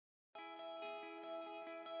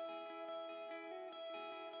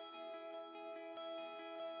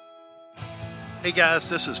Hey guys,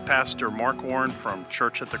 this is Pastor Mark Warren from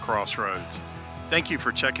Church at the Crossroads. Thank you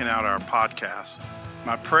for checking out our podcast.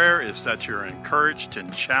 My prayer is that you're encouraged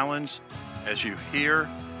and challenged as you hear,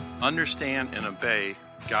 understand, and obey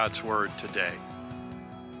God's Word today.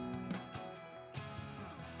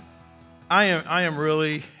 I am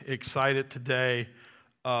really excited today.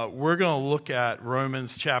 We're going to look at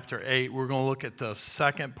Romans chapter 8. We're going to look at the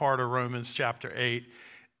second part of Romans chapter 8.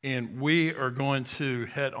 And we are going to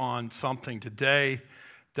hit on something today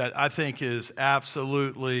that I think is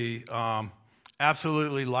absolutely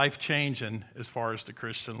life-changing as far as the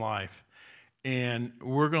Christian life. And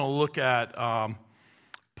we're going to look at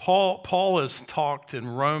Paul has talked in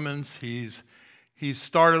Romans. He's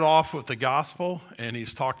started off with the gospel, and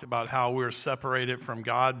he's talked about how we're separated from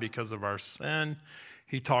God because of our sin.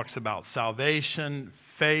 He talks about salvation,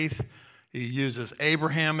 faith. He uses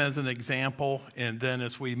Abraham as an example, and then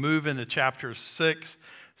as we move into chapters 6,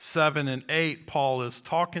 7, and 8, Paul is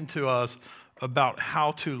talking to us about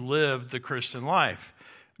how to live the Christian life.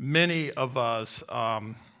 Many of us,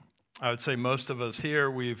 I would say most of us here,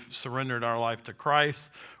 we've surrendered our life to Christ.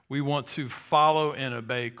 We want to follow and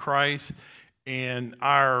obey Christ, and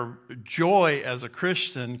our joy as a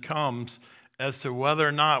Christian comes as to whether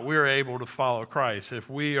or not we're able to follow Christ. If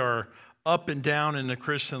we are up and down in the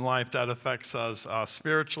Christian life, that affects us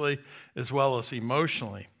spiritually as well as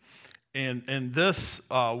emotionally. And this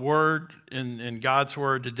word in God's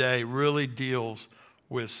word today really deals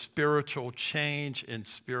with spiritual change and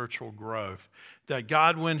spiritual growth. That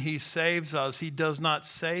God, when he saves us, he does not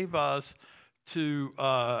save us to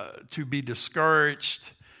be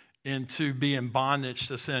discouraged and to be in bondage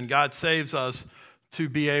to sin. God saves us to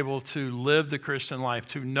be able to live the Christian life,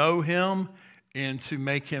 to know him and to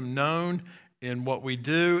make him known in what we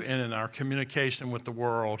do and in our communication with the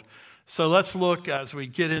world. So let's look as we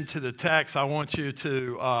get into the text. I want you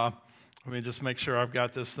to, let me just make sure I've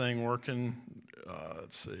got this thing working.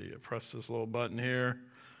 Let's see, I press this little button here,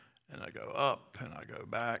 and I go up, and I go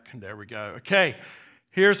back, and there we go. Okay,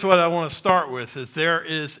 here's what I want to start with, is there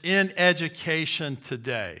is in education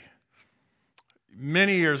today,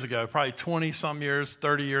 many years ago, probably 20-some years,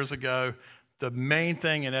 30 years ago, the main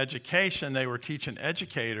thing in education, they were teaching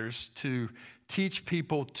educators to teach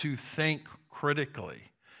people to think critically,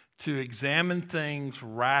 to examine things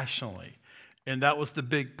rationally. And that was the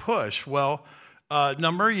big push. Well, a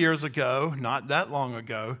number of years ago, not that long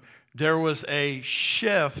ago, there was a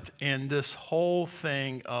shift in this whole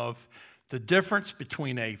thing of the difference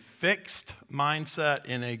between a fixed mindset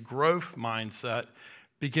and a growth mindset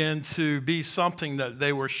began to be something that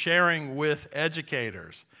they were sharing with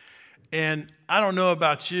educators. And I don't know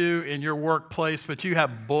about you in your workplace, but you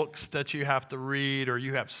have books that you have to read, or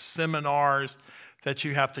you have seminars that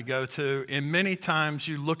you have to go to. And many times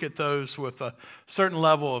you look at those with a certain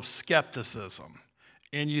level of skepticism.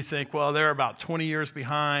 And you think, well, they're about 20 years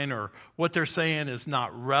behind, or what they're saying is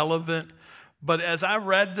not relevant. But as I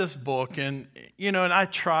read this book, and I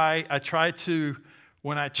try to,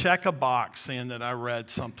 when I check a box saying that I read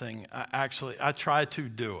something, I try to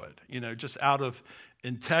do it, just out of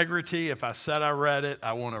integrity. If I said I read it,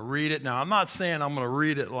 I want to read it. Now, I'm not saying I'm going to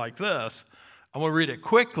read it like this. I'm going to read it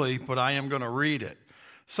quickly, but I am going to read it.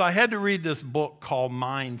 So I had to read this book called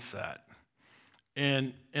Mindset.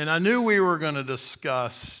 And I knew we were going to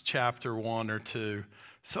discuss chapter 1 or 2,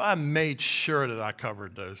 so I made sure that I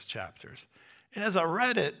covered those chapters. And as I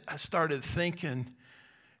read it, I started thinking,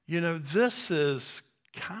 this is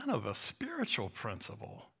kind of a spiritual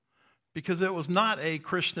principle. Because it was not a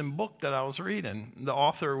Christian book that I was reading. The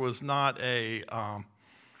author was not a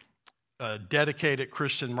dedicated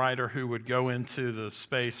Christian writer who would go into the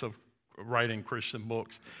space of writing Christian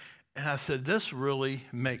books. And I said, this really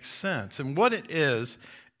makes sense. And what it is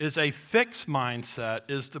a fixed mindset,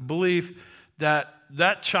 is the belief that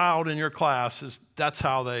that child in your class, that's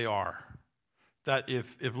how they are. That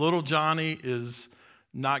if little Johnny is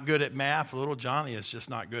not good at math, little Johnny is just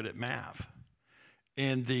not good at math.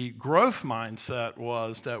 And the growth mindset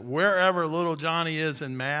was that wherever little Johnny is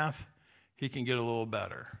in math, he can get a little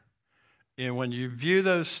better. And when you view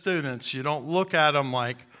those students, you don't look at them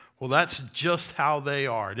like, well, that's just how they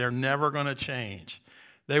are. They're never going to change.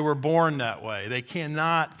 They were born that way. They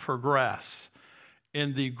cannot progress.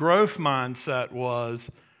 And the growth mindset was,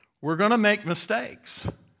 we're going to make mistakes,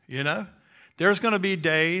 There's going to be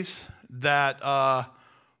days that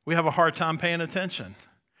we have a hard time paying attention.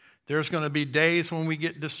 There's going to be days when we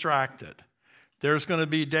get distracted. There's going to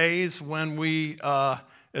be days when we,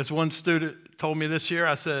 as one student told me this year,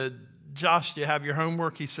 I said, Josh, do you have your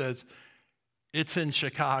homework? He says, it's in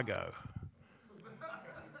Chicago.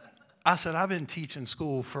 I said, I've been teaching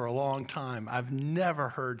school for a long time. I've never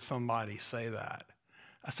heard somebody say that.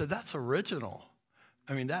 I said, that's original.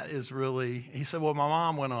 I mean, that is really, he said, well, my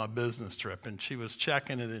mom went on a business trip and she was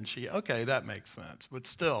checking it and okay, that makes sense. But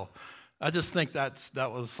still, I just think that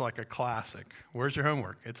was like a classic. Where's your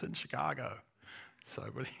homework? It's in Chicago. So,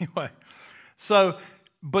 but anyway,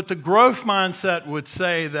 but the growth mindset would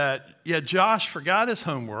say that, yeah, Josh forgot his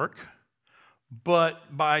homework,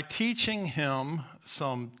 but by teaching him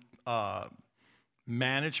some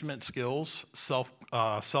management skills,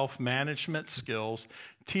 self-management skills,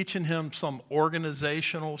 teaching him some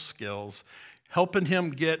organizational skills, helping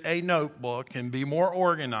him get a notebook and be more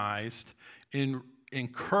organized, in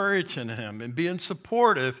encouraging him and being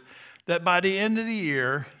supportive, that by the end of the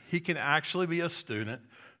year, he can actually be a student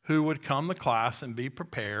who would come to class and be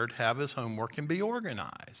prepared, have his homework, and be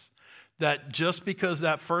organized. That just because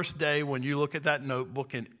that first day when you look at that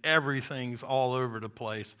notebook and everything's all over the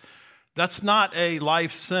place, that's not a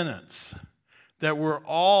life sentence. That we're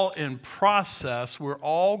all in process, we're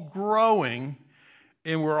all growing,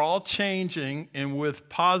 and we're all changing, and with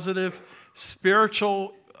positive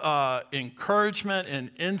spiritual encouragement and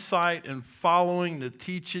insight and following the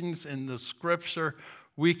teachings in the Scripture,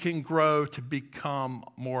 we can grow to become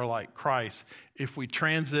more like Christ if we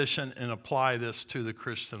transition and apply this to the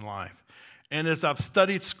Christian life. And as I've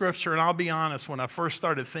studied Scripture, and I'll be honest, when I first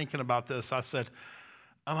started thinking about this, I said,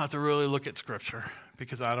 I'm going to have to really look at Scripture,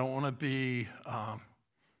 because I don't want to be,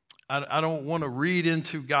 I don't want to read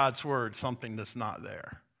into God's Word something that's not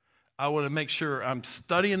there. I want to make sure I'm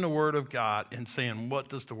studying the Word of God and saying, what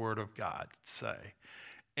does the Word of God say?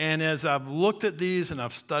 And as I've looked at these and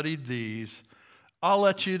I've studied these, I'll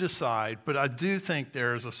let you decide, but I do think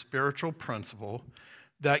there is a spiritual principle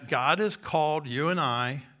that God has called you and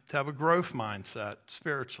I to have a growth mindset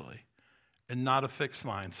spiritually and not a fixed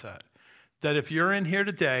mindset. That if you're in here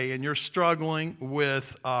today and you're struggling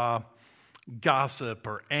with gossip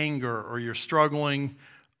or anger, or you're struggling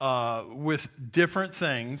with different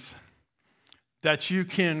things, that you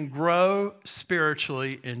can grow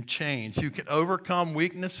spiritually and change. You can overcome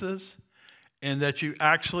weaknesses, and that you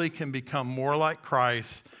actually can become more like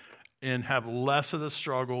Christ and have less of the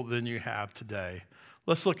struggle than you have today.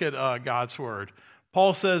 Let's look at God's Word.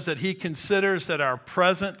 Paul says that he considers that our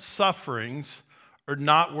present sufferings are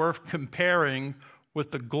not worth comparing with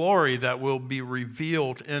the glory that will be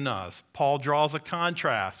revealed in us. Paul draws a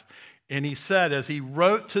contrast, and he said, as he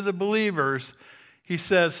wrote to the believers, he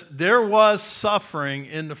says, there was suffering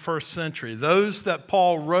in the first century. Those that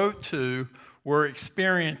Paul wrote to were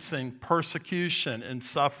experiencing persecution and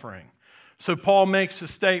suffering. So Paul makes a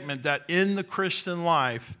statement that in the Christian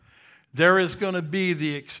life, there is going to be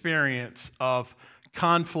the experience of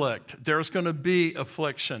conflict. There's going to be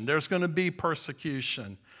affliction. There's going to be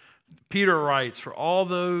persecution. Peter writes, for all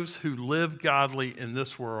those who live godly in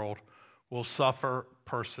this world will suffer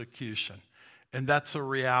persecution. And that's a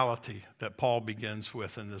reality that Paul begins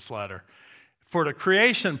with in this letter. For the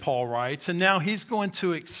creation, Paul writes, and now he's going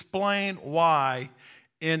to explain why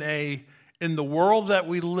in the world that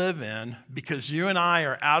we live in, because you and I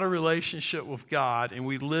are out of relationship with God and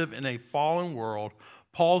we live in a fallen world,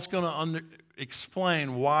 Paul's going to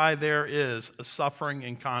explain why there is a suffering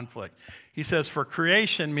and conflict. He says, for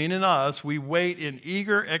creation, meaning us, we wait in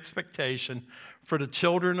eager expectation for the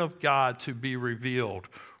children of God to be revealed.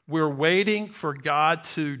 We're waiting for God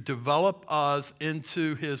to develop us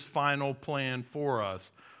into his final plan for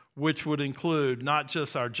us, which would include not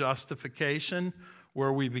just our justification,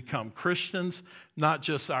 where we become Christians, not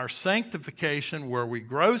just our sanctification, where we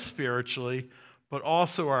grow spiritually, but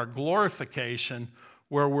also our glorification,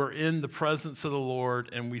 where we're in the presence of the Lord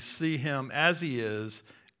and we see him as he is,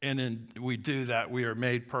 and we do that, we are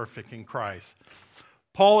made perfect in Christ.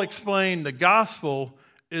 Paul explained the gospel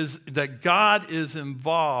is that God is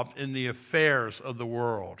involved in the affairs of the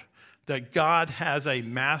world, that God has a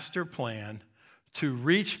master plan to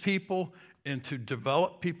reach people and to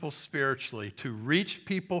develop people spiritually, to reach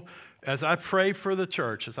people. As I pray for the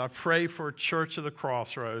church, as I pray for Church of the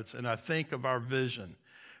Crossroads, and I think of our vision,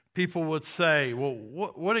 people would say, well,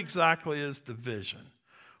 what exactly is the vision?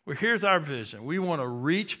 Well, here's our vision. We want to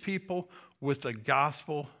reach people with the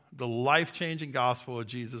gospel, the life-changing gospel of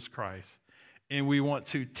Jesus Christ. And we want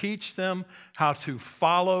to teach them how to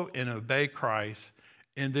follow and obey Christ.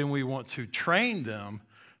 And then we want to train them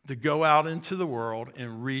to go out into the world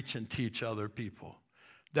and reach and teach other people.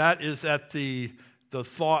 That is at the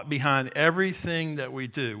thought behind everything that we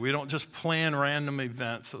do. We don't just plan random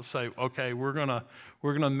events that say, okay, we're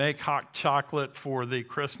gonna make hot chocolate for the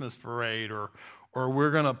Christmas parade, or or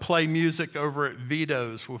we're going to play music over at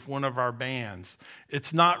Vito's with one of our bands.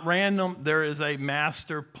 It's not random. There is a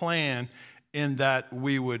master plan in that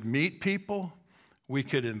we would meet people, we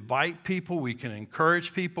could invite people, we can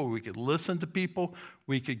encourage people, we could listen to people,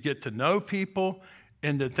 we could get to know people,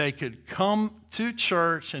 and that they could come to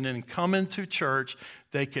church, and then come into church,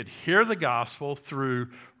 they could hear the gospel through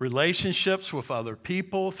relationships with other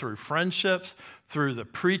people, through friendships, through the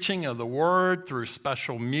preaching of the word, through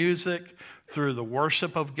special music, through the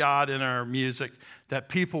worship of God in our music, that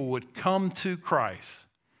people would come to Christ,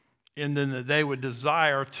 and then that they would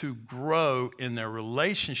desire to grow in their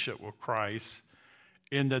relationship with Christ,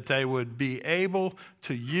 and that they would be able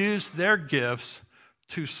to use their gifts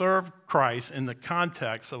to serve Christ in the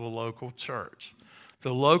context of a local church.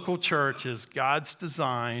 The local church is God's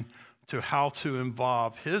design to how to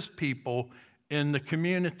involve his people in the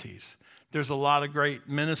communities. There's a lot of great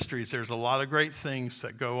ministries. There's a lot of great things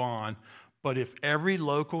that go on. But if every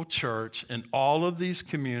local church in all of these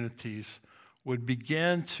communities would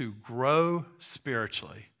begin to grow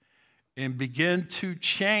spiritually and begin to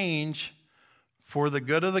change for the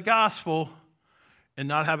good of the gospel, and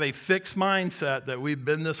not have a fixed mindset that we've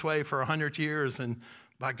been this way for 100 years and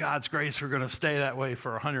by God's grace we're going to stay that way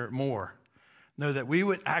for 100 more. No, that we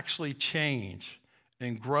would actually change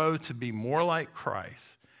and grow to be more like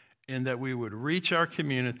Christ, and that we would reach our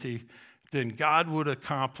community, then God would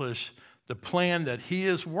accomplish the plan that he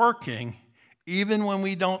is working. Even when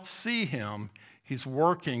we don't see him, he's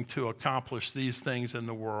working to accomplish these things in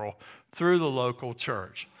the world through the local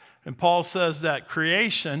church. And Paul says that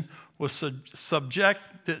creation was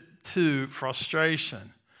subjected to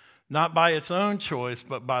frustration, not by its own choice,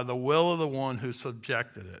 but by the will of the one who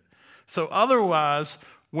subjected it. So otherwise,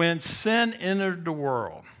 when sin entered the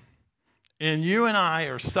world, and you and I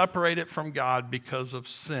are separated from God because of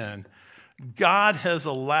sin, God has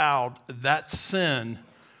allowed that sin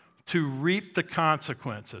to reap the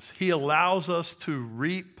consequences. He allows us to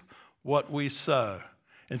reap what we sow.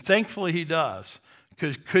 And thankfully he does.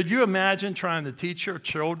 Because could you imagine trying to teach your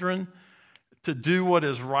children to do what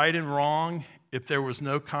is right and wrong if there was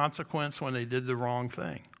no consequence when they did the wrong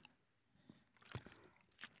thing?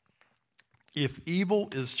 If evil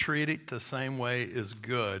is treated the same way as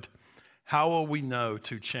good, how will we know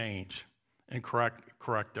to change and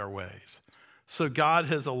correct our ways? So God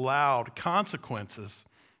has allowed consequences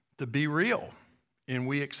to be real, and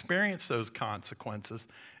we experience those consequences,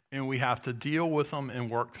 and we have to deal with them and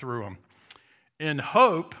work through them. In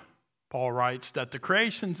hope, Paul writes, that the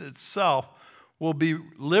creation itself will be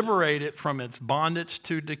liberated from its bondage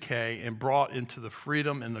to decay and brought into the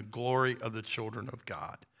freedom and the glory of the children of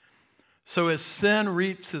God. So as sin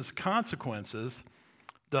reaps its consequences,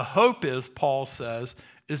 the hope is, Paul says,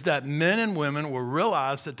 is that men and women will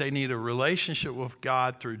realize that they need a relationship with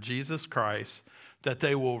God through Jesus Christ, that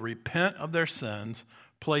they will repent of their sins,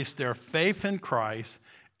 place their faith in Christ,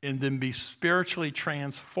 and then be spiritually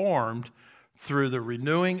transformed through the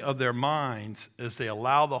renewing of their minds as they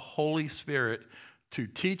allow the Holy Spirit to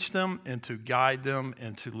teach them and to guide them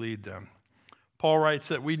and to lead them. Paul writes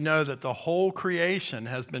that we know that the whole creation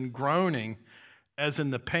has been groaning as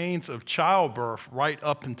in the pains of childbirth right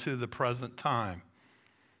up into the present time.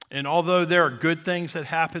 And although there are good things that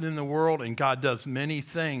happen in the world and God does many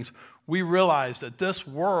things, we realize that this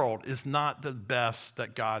world is not the best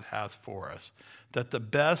that God has for us, that the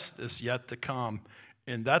best is yet to come.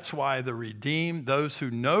 And that's why the redeemed, those who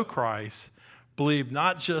know Christ, believe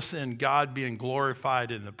not just in God being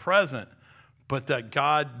glorified in the present, but that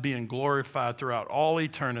God being glorified throughout all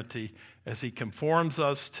eternity as he conforms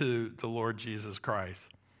us to the Lord Jesus Christ.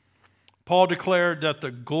 Paul declared that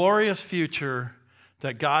the glorious future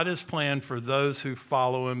that God has planned for those who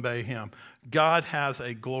follow and obey him. God has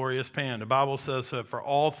a glorious plan. The Bible says that for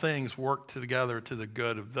all things work together to the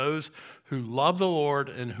good of those who love the Lord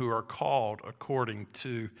and who are called according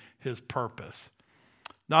to his purpose.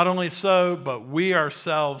 Not only so, but we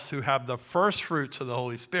ourselves who have the first fruits of the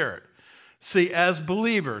Holy Spirit. See, as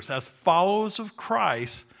believers, as followers of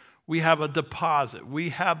Christ, we have a deposit. We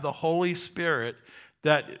have the Holy Spirit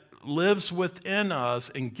that lives within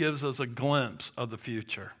us and gives us a glimpse of the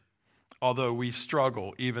future. Although we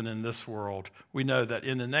struggle even in this world, we know that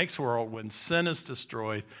in the next world, when sin is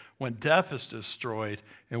destroyed, when death is destroyed,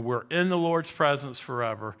 and we're in the Lord's presence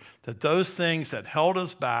forever, that those things that held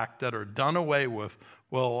us back, that are done away with,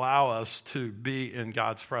 will allow us to be in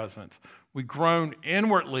God's presence. We groan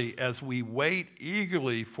inwardly as we wait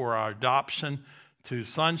eagerly for our adoption to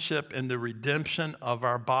sonship and the redemption of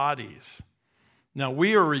our bodies. Now,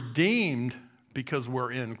 we are redeemed because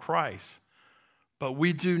we're in Christ, but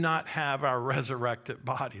we do not have our resurrected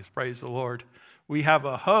bodies. Praise the Lord. We have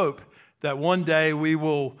a hope that one day we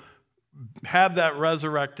will have that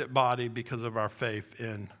resurrected body because of our faith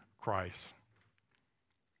in Christ.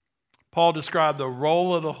 Paul described the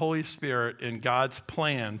role of the Holy Spirit in God's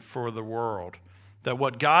plan for the world, that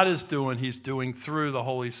what God is doing, he's doing through the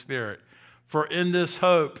Holy Spirit. For in this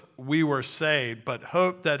hope we were saved, but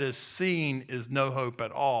hope that is seen is no hope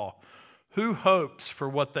at all. Who hopes for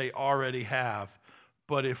what they already have?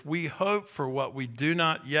 But if we hope for what we do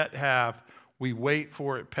not yet have, we wait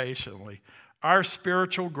for it patiently. Our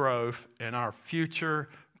spiritual growth and our future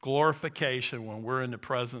glorification when we're in the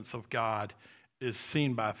presence of God is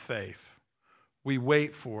seen by faith. We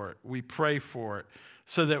wait for it. We pray for it.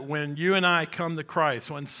 So that when you and I come to Christ,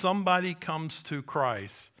 when somebody comes to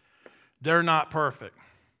Christ, they're not perfect.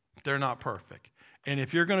 They're not perfect. And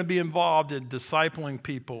if you're going to be involved in discipling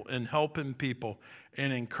people and helping people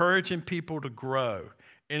and encouraging people to grow,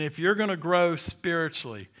 and if you're going to grow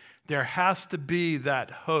spiritually, there has to be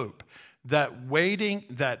that hope, that waiting,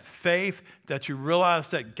 that faith, that you realize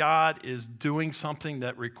that God is doing something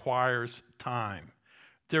that requires time.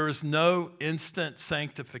 There is no instant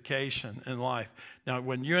sanctification in life. Now,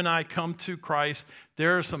 when you and I come to Christ,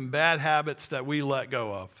 there are some bad habits that we let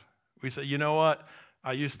go of. We say, you know what?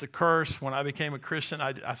 I used to curse. When I became a Christian,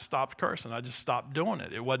 I stopped cursing. I just stopped doing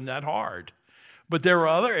it. It wasn't that hard. But there were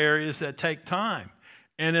other areas that take time.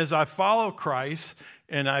 And as I follow Christ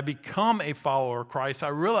and I become a follower of Christ, I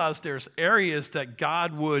realized there's areas that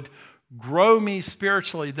God would grow me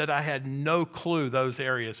spiritually that I had no clue those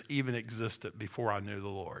areas even existed before I knew the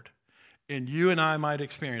Lord. And you and I might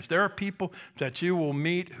experience. There are people that you will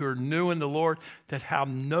meet who are new in the Lord that have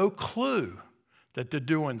no clue that they're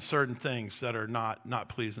doing certain things that are not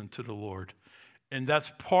pleasing to the Lord. And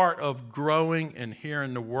that's part of growing and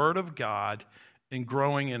hearing the Word of God and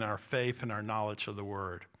growing in our faith and our knowledge of the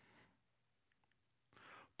Word.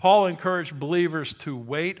 Paul encouraged believers to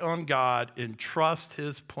wait on God and trust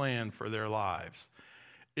His plan for their lives.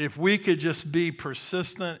 If we could just be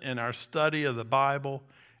persistent in our study of the Bible,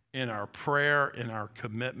 in our prayer, in our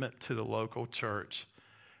commitment to the local church,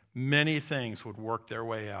 many things would work their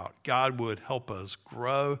way out. God would help us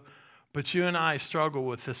grow. But you and I struggle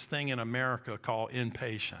with this thing in America called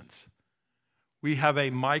impatience. We have a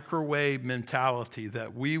microwave mentality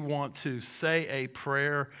that we want to say a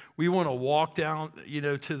prayer. We want to walk down,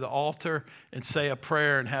 to the altar and say a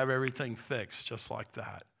prayer and have everything fixed just like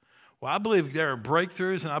that. Well, I believe there are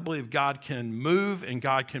breakthroughs, and I believe God can move, and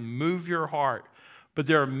God can move your heart. But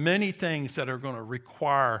there are many things that are going to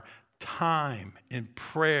require time and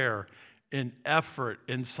prayer and effort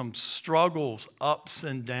and some struggles, ups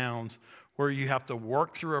and downs, where you have to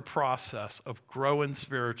work through a process of growing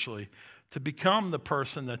spiritually to become the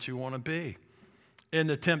person that you want to be. And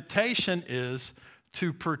the temptation is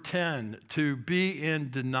to pretend, to be in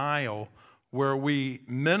denial, where we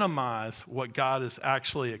minimize what God has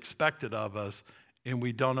actually expected of us and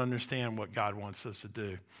we don't understand what God wants us to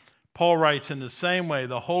do. Paul writes, in the same way,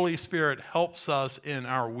 the Holy Spirit helps us in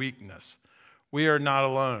our weakness. We are not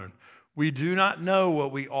alone. We do not know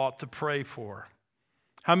what we ought to pray for.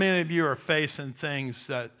 How many of you are facing things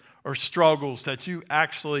that are struggles that you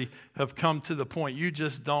actually have come to the point you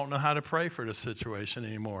just don't know how to pray for the situation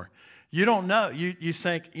anymore? You don't know. You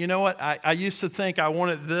think, you know what, I used to think I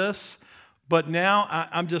wanted this, but now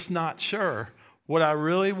I'm just not sure. What I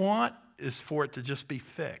really want is for it to just be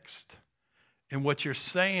fixed. And what you're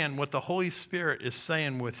saying, what the Holy Spirit is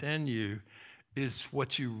saying within you, is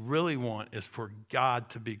what you really want is for God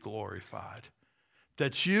to be glorified.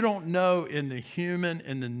 That you don't know in the human,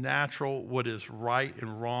 in the natural, what is right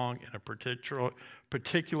and wrong in a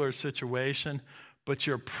particular situation, but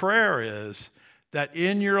your prayer is that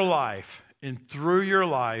in your life and through your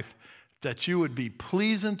life, that you would be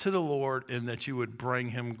pleasing to the Lord and that you would bring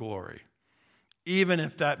Him glory, even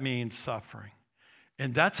if that means suffering.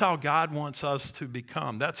 And that's how God wants us to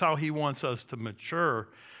become. That's how He wants us to mature,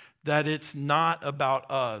 that it's not about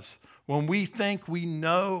us. When we think we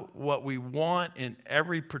know what we want in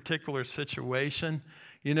every particular situation,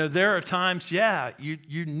 there are times,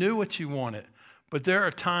 you knew what you wanted, but there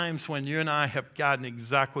are times when you and I have gotten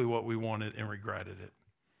exactly what we wanted and regretted it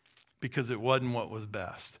because it wasn't what was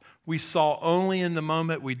best. We saw only in the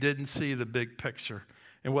moment, we didn't see the big picture.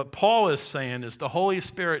 And what Paul is saying is the Holy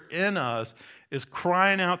Spirit in us is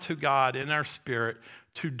crying out to God in our spirit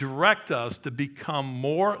to direct us to become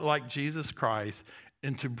more like Jesus Christ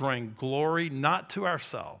and to bring glory not to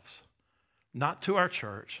ourselves, not to our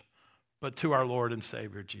church, but to our Lord and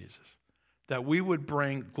Savior Jesus. That we would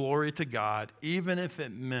bring glory to God even if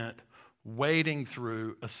it meant wading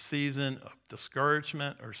through a season of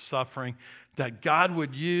discouragement or suffering, that God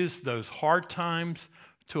would use those hard times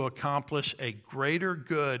to accomplish a greater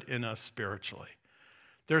good in us spiritually.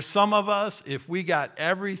 There's some of us, if we got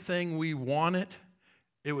everything we wanted,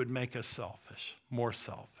 it would make us selfish, more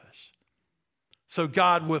selfish. So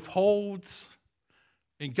God withholds,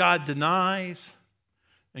 and God denies,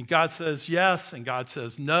 and God says yes, and God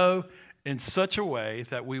says no, in such a way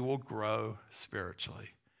that we will grow spiritually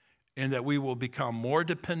and that we will become more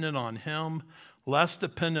dependent on Him, less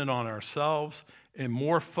dependent on ourselves, and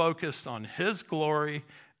more focused on His glory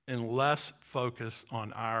and less focused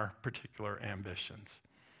on our particular ambitions.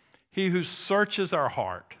 He who searches our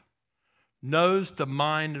heart knows the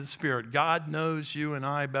mind and spirit. God knows you and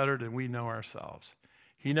I better than we know ourselves.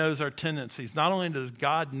 He knows our tendencies. Not only does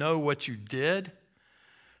God know what you did,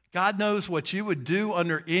 God knows what you would do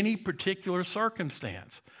under any particular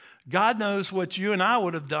circumstance. God knows what you and I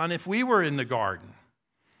would have done if we were in the garden.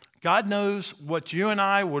 God knows what you and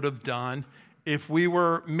I would have done if we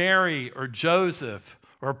were Mary or Joseph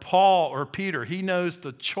or Paul or Peter. He knows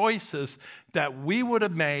the choices that we would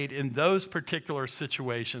have made in those particular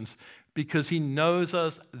situations because He knows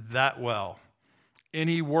us that well. And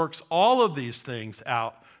He works all of these things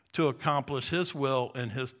out to accomplish His will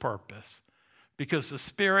and His purpose. Because the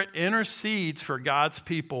Spirit intercedes for God's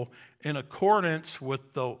people in accordance with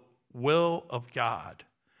the will of God.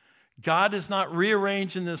 God is not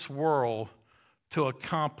rearranging this world to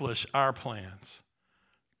accomplish our plans.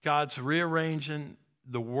 God's rearranging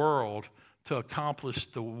the world to accomplish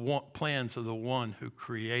the plans of the one who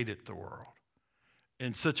created the world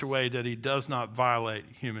in such a way that He does not violate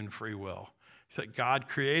human free will. That God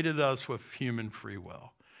created us with human free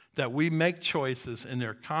will, that we make choices and there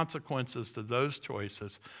are consequences to those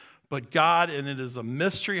choices. But God, and it is a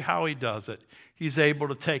mystery how He does it, He's able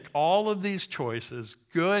to take all of these choices,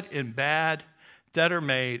 good and bad, that are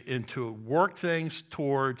made, and to work things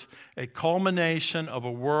towards a culmination of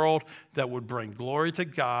a world that would bring glory to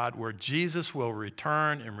God, where Jesus will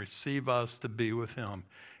return and receive us to be with Him.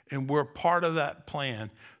 And we're part of that plan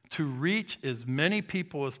to reach as many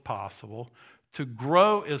people as possible, to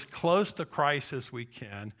grow as close to Christ as we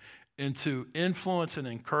can, and to influence and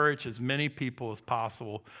encourage as many people as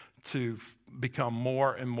possible to become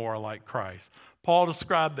more and more like Christ. Paul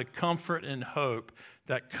described the comfort and hope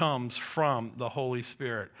that comes from the Holy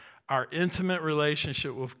Spirit, our intimate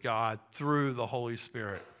relationship with God through the Holy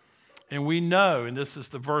Spirit. And we know, and this is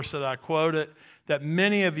the verse that I quoted, that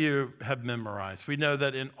many of you have memorized. We know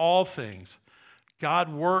that in all things,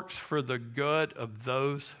 God works for the good of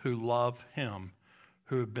those who love Him,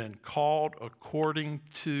 who have been called according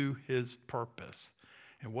to His purpose.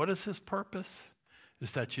 And what is His purpose?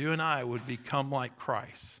 Is that you and I would become like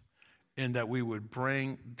Christ and that we would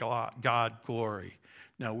bring God glory.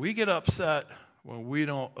 Now, we get upset when we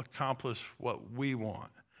don't accomplish what we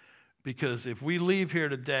want, because if we leave here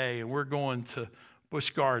today and we're going to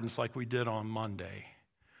Busch Gardens like we did on Monday,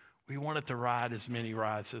 we wanted to ride as many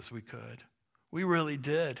rides as we could. We really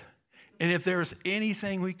did. And if there was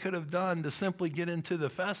anything we could have done to simply get into the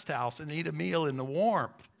fest house and eat a meal in the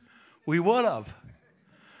warmth, we would have.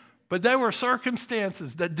 But there were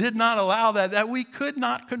circumstances that did not allow that we could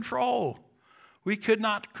not control. We could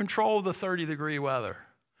not control the 30-degree weather.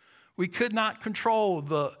 We could not control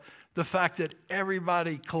the fact that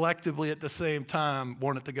everybody collectively at the same time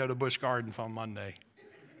wanted to go to Busch Gardens on Monday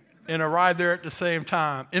and arrive there at the same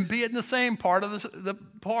time and be in the same part of the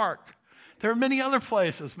park. There are many other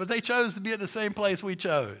places, but they chose to be at the same place we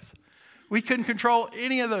chose. We couldn't control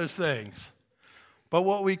any of those things. But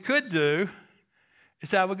what we could do is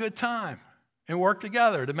have a good time and work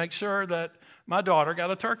together to make sure that my daughter got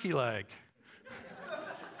a turkey leg.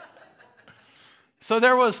 So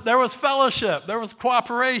there was fellowship, there was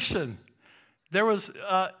cooperation, there was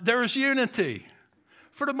unity.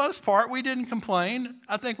 For the most part, we didn't complain.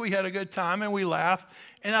 I think we had a good time and we laughed.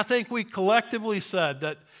 And I think we collectively said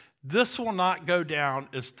that this will not go down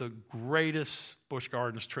as the greatest Busch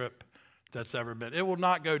Gardens trip that's ever been. It will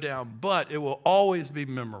not go down, but it will always be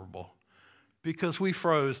memorable because we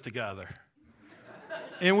froze together.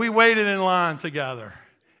 And we waited in line together.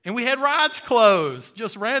 And we had rides closed,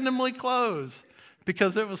 just randomly closed,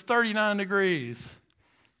 because it was 39 degrees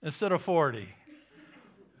instead of 40.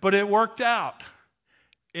 But it worked out.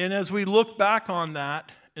 And as we look back on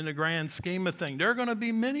that in the grand scheme of things, there are going to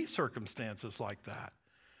be many circumstances like that.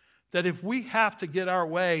 That if we have to get our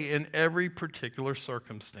way in every particular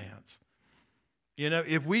circumstance,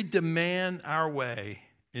 if we demand our way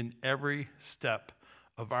in every step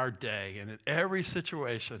of our day and in every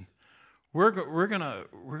situation, we're gonna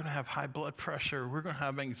have high blood pressure. We're going to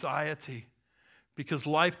have anxiety because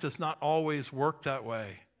life does not always work that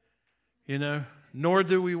way. nor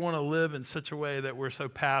do we want to live in such a way that we're so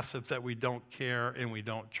passive that we don't care and we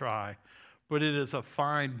don't try. But it is a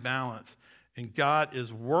fine balance. And God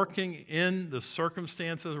is working in the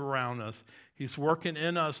circumstances around us. He's working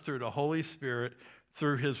in us through the Holy Spirit,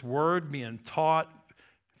 through His Word being taught,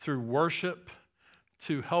 through worship,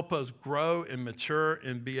 to help us grow and mature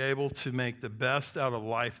and be able to make the best out of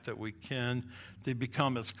life that we can, to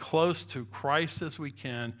become as close to Christ as we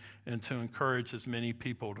can, and to encourage as many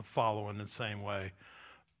people to follow in the same way.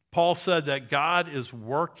 Paul said that God is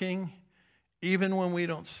working even when we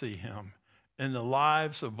don't see Him in the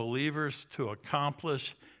lives of believers to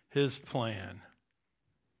accomplish His plan.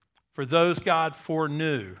 For those God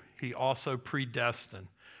foreknew, He also predestined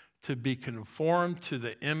to be conformed to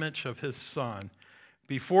the image of His Son.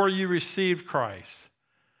 Before you received Christ,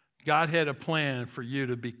 God had a plan for you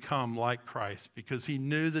to become like Christ because He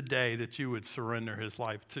knew the day that you would surrender His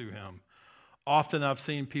life to Him. Often I've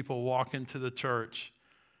seen people walk into the church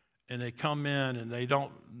and they come in and they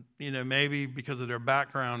don't, maybe because of their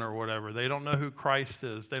background or whatever, they don't know who Christ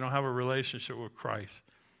is. They don't have a relationship with Christ.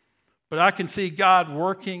 But I can see God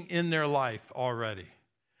working in their life already.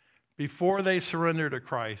 Before they surrender to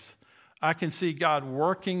Christ, I can see God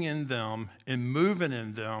working in them and moving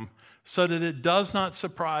in them so that it does not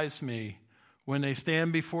surprise me when they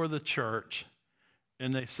stand before the church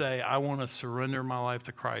and they say, I want to surrender my life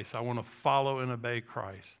to Christ. I want to follow and obey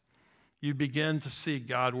Christ. You begin to see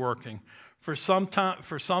God working. For some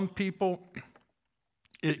people,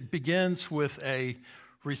 it begins with a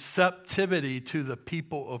receptivity to the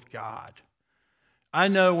people of God. I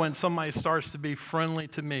know when somebody starts to be friendly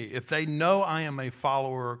to me, if they know I am a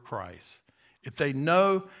follower of Christ, if they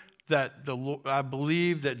know that I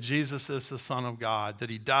believe that Jesus is the Son of God, that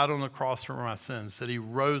He died on the cross for my sins, that He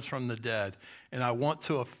rose from the dead, and I want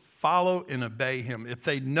to follow and obey Him, if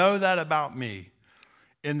they know that about me,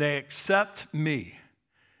 and they accept me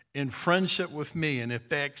in friendship with me, and if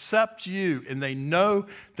they accept you and they know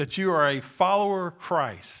that you are a follower of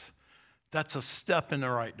Christ, that's a step in the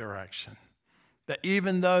right direction. That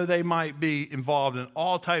even though they might be involved in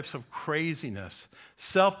all types of craziness,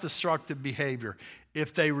 self-destructive behavior,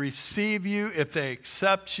 if they receive you, if they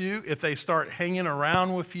accept you, if they start hanging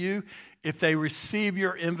around with you, if they receive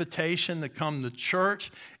your invitation to come to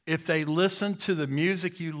church, if they listen to the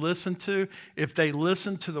music you listen to, if they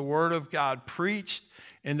listen to the Word of God preached,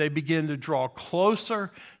 and they begin to draw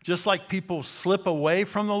closer, just like people slip away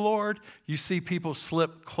from the Lord, you see people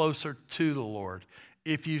slip closer to the Lord.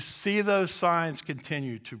 If you see those signs,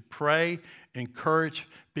 continue to pray, encourage,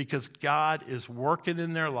 because God is working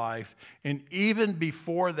in their life. And even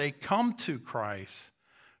before they come to Christ,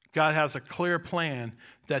 God has a clear plan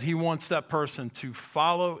that He wants that person to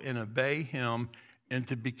follow and obey Him and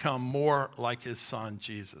to become more like His Son,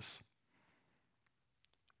 Jesus.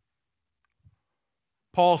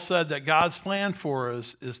 Paul said that God's plan for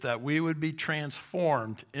us is that we would be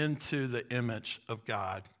transformed into the image of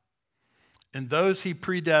God. And those He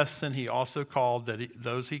predestined, He also called.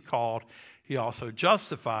 Those He called, He also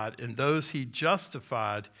justified. And those He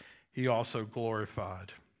justified, He also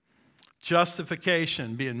glorified.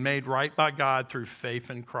 Justification, being made right by God through faith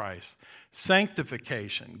in Christ.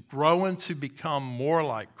 Sanctification, growing to become more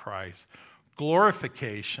like Christ.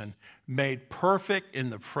 Glorification, made perfect in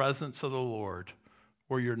the presence of the Lord,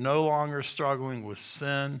 where you're no longer struggling with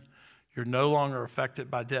sin. You're no longer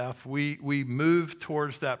affected by death. We move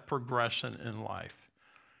towards that progression in life.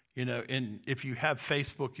 And if you have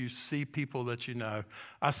Facebook, you see people that you know.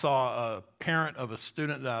 I saw a parent of a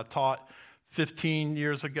student that I taught 15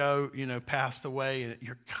 years ago, passed away, and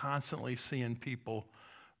you're constantly seeing people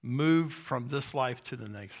move from this life to the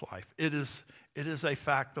next life. It is a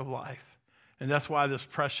fact of life. And that's why this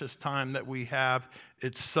precious time that we have,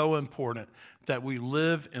 it's so important that we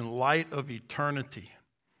live in light of eternity,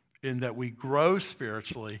 in that we grow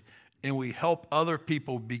spiritually and we help other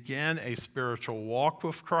people begin a spiritual walk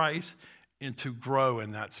with Christ and to grow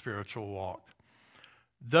in that spiritual walk.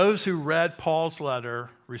 Those who read Paul's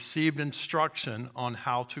letter received instruction on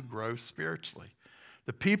how to grow spiritually.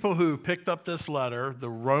 The people who picked up this letter, the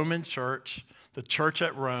Roman church, the church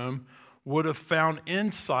at Rome, would have found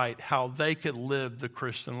insight how they could live the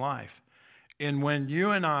Christian life. And when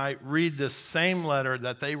you and I read this same letter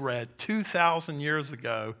that they read 2,000 years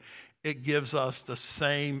ago, it gives us the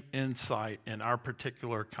same insight in our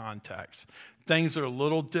particular context. Things are a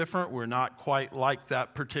little different. We're not quite like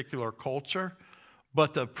that particular culture,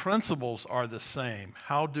 but the principles are the same.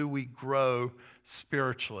 How do we grow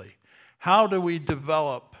spiritually? How do we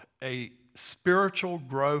develop a spiritual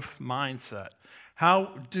growth mindset?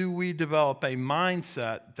 How do we develop a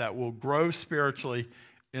mindset that will grow spiritually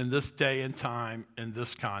in this day and time, in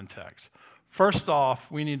this context? First off,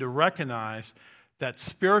 we need to recognize that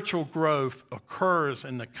spiritual growth occurs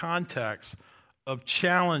in the context of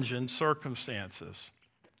challenging circumstances.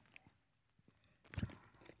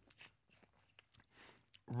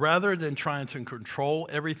 Rather than trying to control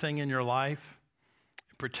everything in your life,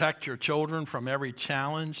 protect your children from every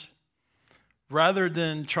challenge, rather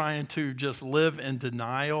than trying to just live in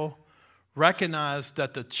denial, recognize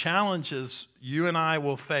that the challenges you and I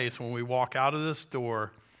will face when we walk out of this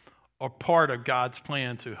door are part of God's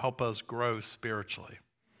plan to help us grow spiritually.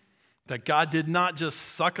 That God did not just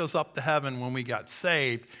suck us up to heaven when we got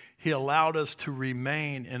saved. He allowed us to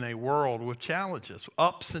remain in a world with challenges,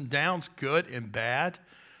 ups and downs, good and bad.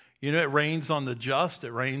 You know, it rains on the just,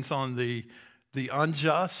 it rains on the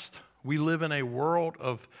unjust. We live in a world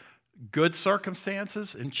of good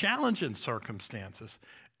circumstances and challenging circumstances.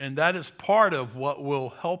 And that is part of what will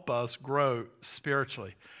help us grow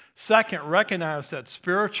spiritually. Second, recognize that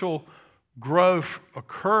spiritual growth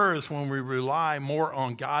occurs when we rely more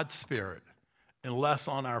on God's Spirit and less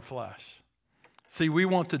on our flesh. See, we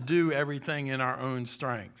want to do everything in our own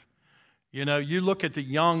strength. You know, you look at the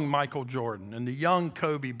young Michael Jordan and the young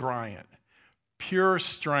Kobe Bryant, pure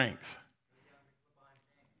strength.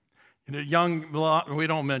 You know, young, we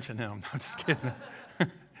don't mention him. I'm just kidding.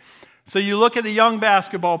 So you look at the young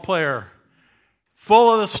basketball player,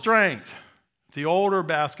 full of the strength. The older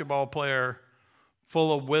basketball player,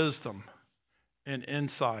 full of wisdom and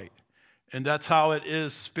insight. And that's how it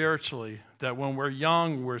is spiritually, that when we're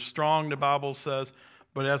young, we're strong, the Bible says,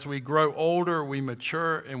 but as we grow older, we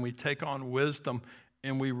mature and we take on wisdom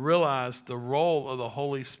and we realize the role of the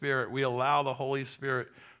Holy Spirit. We allow the Holy Spirit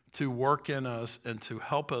to work in us and to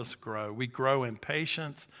help us grow. We grow in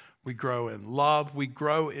patience, we grow in love, we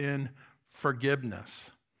grow in forgiveness.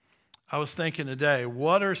 I was thinking today,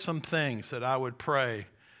 what are some things that I would pray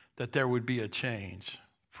that there would be a change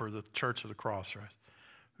for the Church of the Crossroads?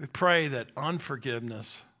 We pray that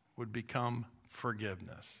unforgiveness would become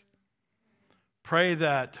forgiveness. Pray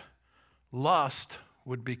that lust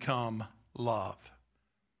would become love.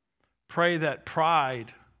 Pray that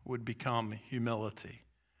pride would become humility.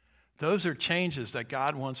 Those are changes that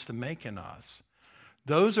God wants to make in us.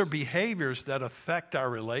 Those are behaviors that affect our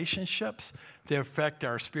relationships, they affect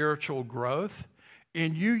our spiritual growth,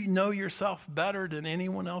 and you know yourself better than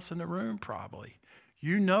anyone else in the room probably.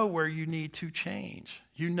 You know where you need to change.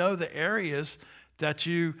 You know the areas that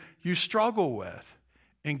you struggle with.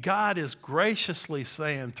 And God is graciously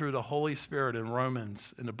saying through the Holy Spirit in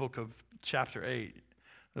Romans, in the book of chapter 8,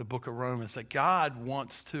 the book of Romans, that God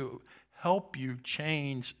wants to help you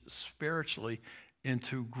change spiritually and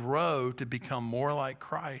to grow to become more like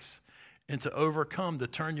Christ and to overcome, to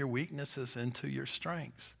turn your weaknesses into your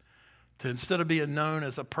strengths. To instead of being known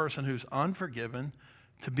as a person who's unforgiven,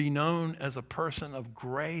 to be known as a person of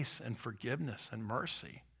grace and forgiveness and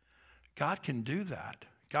mercy. God can do that.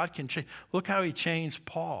 God can change. Look how he changed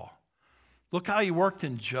Paul. Look how he worked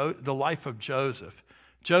in the life of Joseph.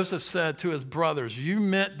 Joseph said to his brothers, you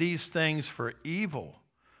meant these things for evil,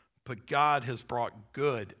 but God has brought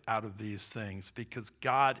good out of these things because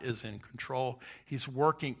God is in control. He's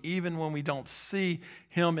working even when we don't see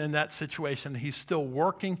him in that situation. He's still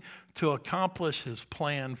working to accomplish his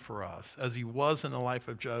plan for us as he was in the life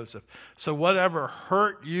of Joseph. So whatever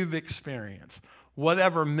hurt you've experienced,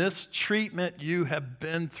 whatever mistreatment you have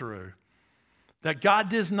been through, that God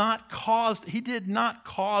did not cause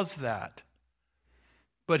that,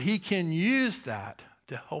 but he can use that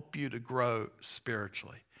to help you to grow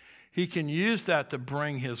spiritually. He can use that to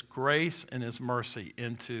bring his grace and his mercy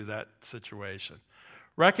into that situation.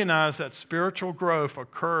 Recognize that spiritual growth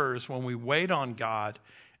occurs when we wait on God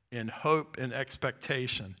in hope and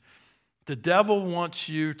expectation. The devil wants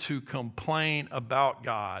you to complain about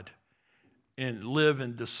God and live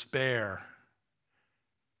in despair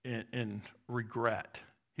and regret.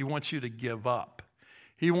 He wants you to give up.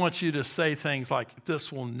 He wants you to say things like,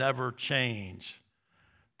 this will never change.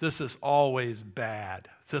 This is always bad.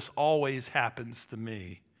 This always happens to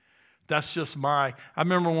me. That's just I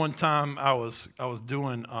remember one time I was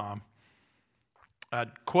doing,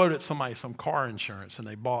 I'd quoted somebody some car insurance, and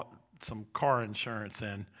they bought some car insurance,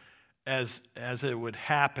 and as it would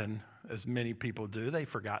happen, as many people do, they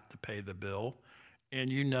forgot to pay the bill. And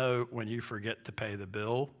you know when you forget to pay the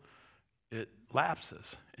bill, it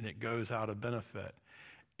lapses, and it goes out of benefit.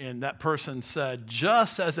 And that person said,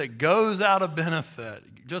 just as it goes out of benefit,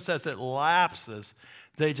 just as it lapses,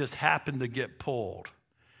 they just happen to get pulled.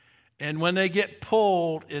 And when they get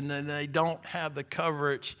pulled and then they don't have the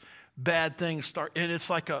coverage, bad things start, and it's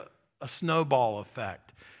like a snowball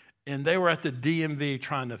effect. And they were at the DMV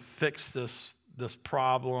trying to fix this this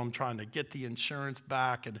problem, trying to get the insurance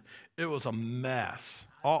back, and it was a mess.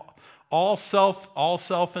 All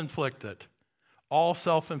self-inflicted. All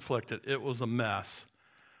self-inflicted. It was a mess.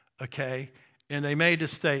 Okay? And they made a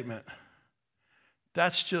statement.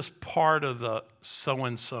 That's just part of the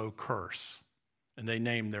so-and-so curse. And they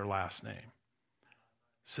named their last name.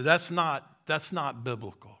 So that's not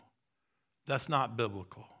biblical. That's not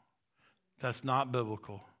biblical. That's not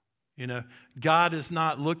biblical. You know, God has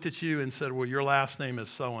not looked at you and said, well, your last name is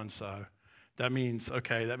so-and-so. That means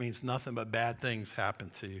nothing but bad things happen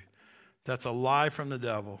to you. That's a lie from the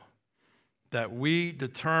devil. That we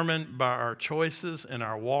determine by our choices and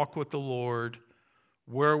our walk with the Lord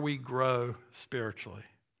where we grow spiritually.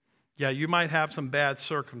 Yeah, you might have some bad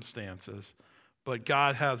circumstances, but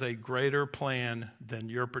God has a greater plan than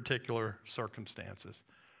your particular circumstances.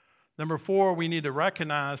 Number 4, we need to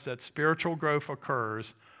recognize that spiritual growth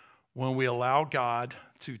occurs when we allow God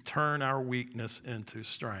to turn our weakness into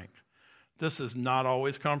strength. This is not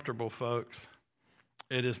always comfortable, folks.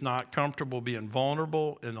 It is not comfortable being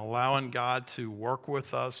vulnerable and allowing God to work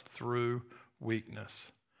with us through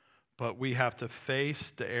weakness. But we have to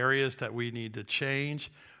face the areas that we need to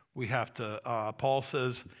change. We have to, Paul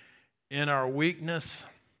says, in our weakness,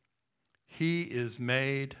 he is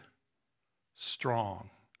made strong.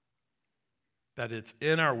 That it's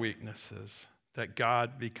in our weaknesses that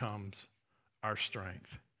God becomes our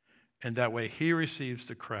strength. And that way he receives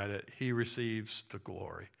the credit, he receives the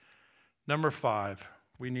glory. Number 5,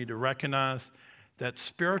 we need to recognize that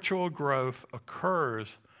spiritual growth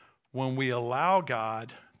occurs when we allow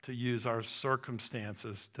God to use our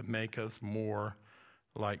circumstances to make us more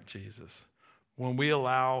like Jesus. When we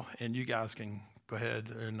allow, and you guys can go ahead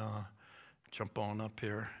and jump on up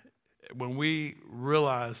here. When we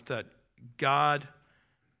realize that God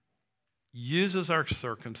uses our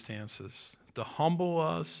circumstances to humble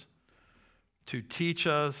us, to teach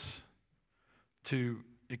us, to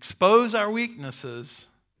expose our weaknesses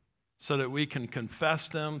so that we can confess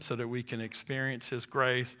them, so that we can experience his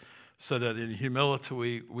grace, so that in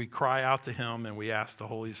humility we cry out to him and we ask the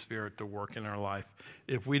Holy Spirit to work in our life.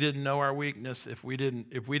 If we didn't know our weakness, if we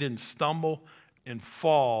didn't stumble and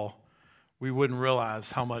fall, we wouldn't realize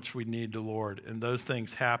how much we need the Lord. And those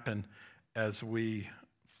things happen as we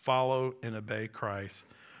follow and obey Christ.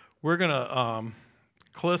 We're going to,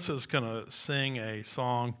 Cliff is going to sing a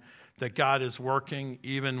song that God is working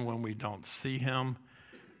even when we don't see him.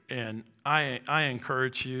 And I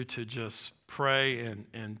encourage you to just pray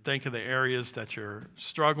and think of the areas that you're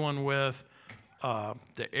struggling with,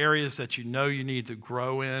 the areas that you know you need to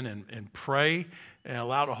grow in, and pray and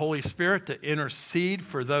allow the Holy Spirit to intercede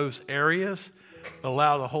for those areas.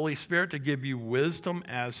 Allow the Holy Spirit to give you wisdom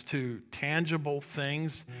as to tangible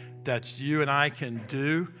things that you and I can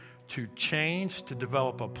do to change, to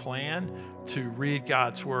develop a plan, to read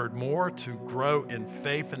God's word more, to grow in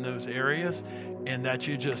faith in those areas, and that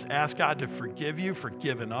you just ask God to forgive you for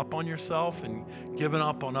giving up on yourself and giving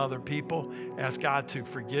up on other people. Ask God to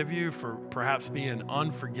forgive you for perhaps being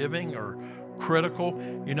unforgiving or critical.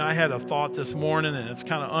 You know, I had a thought this morning, and it's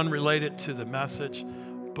kind of unrelated to the message,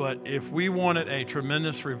 but if we wanted a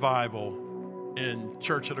tremendous revival in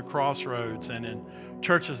Church at the Crossroads and in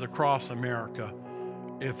churches across America,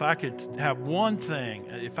 if I could have one thing,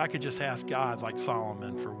 if I could just ask God like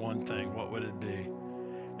Solomon for one thing, what would it be?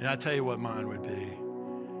 And I tell you what mine would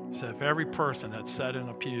be. So if every person that sat in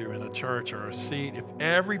a pew in a church or a seat, if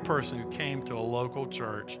every person who came to a local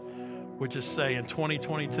church would just say in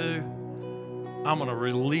 2022, I'm going to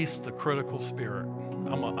release the critical spirit.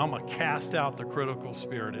 I'm going to cast out the critical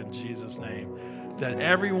spirit in Jesus' name. That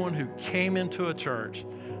everyone who came into a church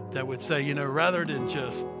that would say, you know, rather than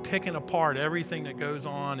just picking apart everything that goes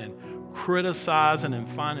on and criticizing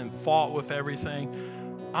and finding fault with everything,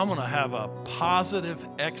 I'm going to have a positive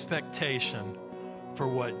expectation for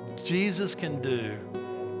what Jesus can do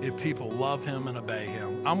if people love him and obey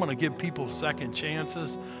him. I'm going to give people second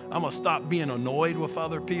chances. I'm going to stop being annoyed with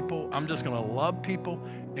other people. I'm just going to love people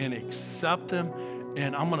and accept them.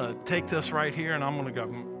 And I'm going to take this right here and I'm going to go,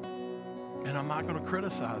 and I'm not going to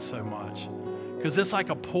criticize so much. Because it's like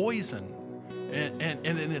a poison, and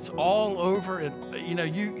it's all over. And you know,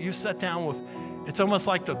 you sit down with, it's almost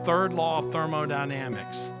like the third law of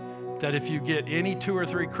thermodynamics, that if you get any 2 or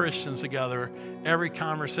 3 Christians together, every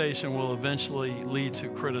conversation will eventually lead to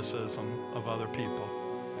criticism of other people.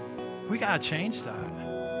 We got to change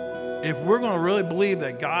that. If we're going to really believe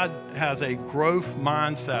that God has a growth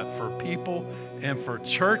mindset for people and for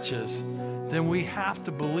churches, then we have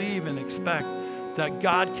to believe and expect that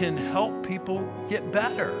God can help people get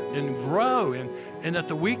better and grow, and that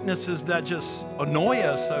the weaknesses that just annoy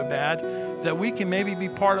us so bad, that we can maybe be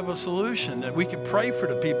part of a solution, that we can pray for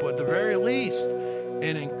the people at the very least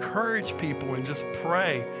and encourage people and just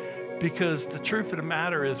pray, because the truth of the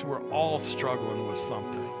matter is we're all struggling with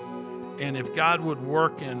something. And if God would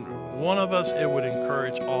work in one of us, it would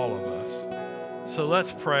encourage all of us. So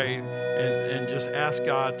let's pray and just ask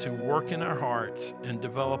God to work in our hearts and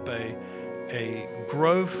develop a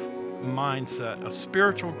growth mindset, a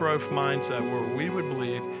spiritual growth mindset where we would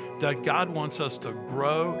believe that God wants us to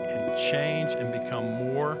grow and change and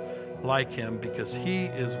become more like Him, because He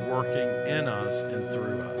is working in us and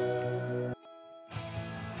through us.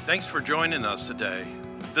 Thanks for joining us today.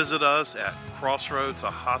 Visit us at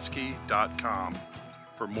crossroadsahoskie.com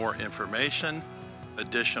for more information,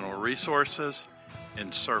 additional resources,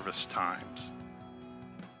 and service times.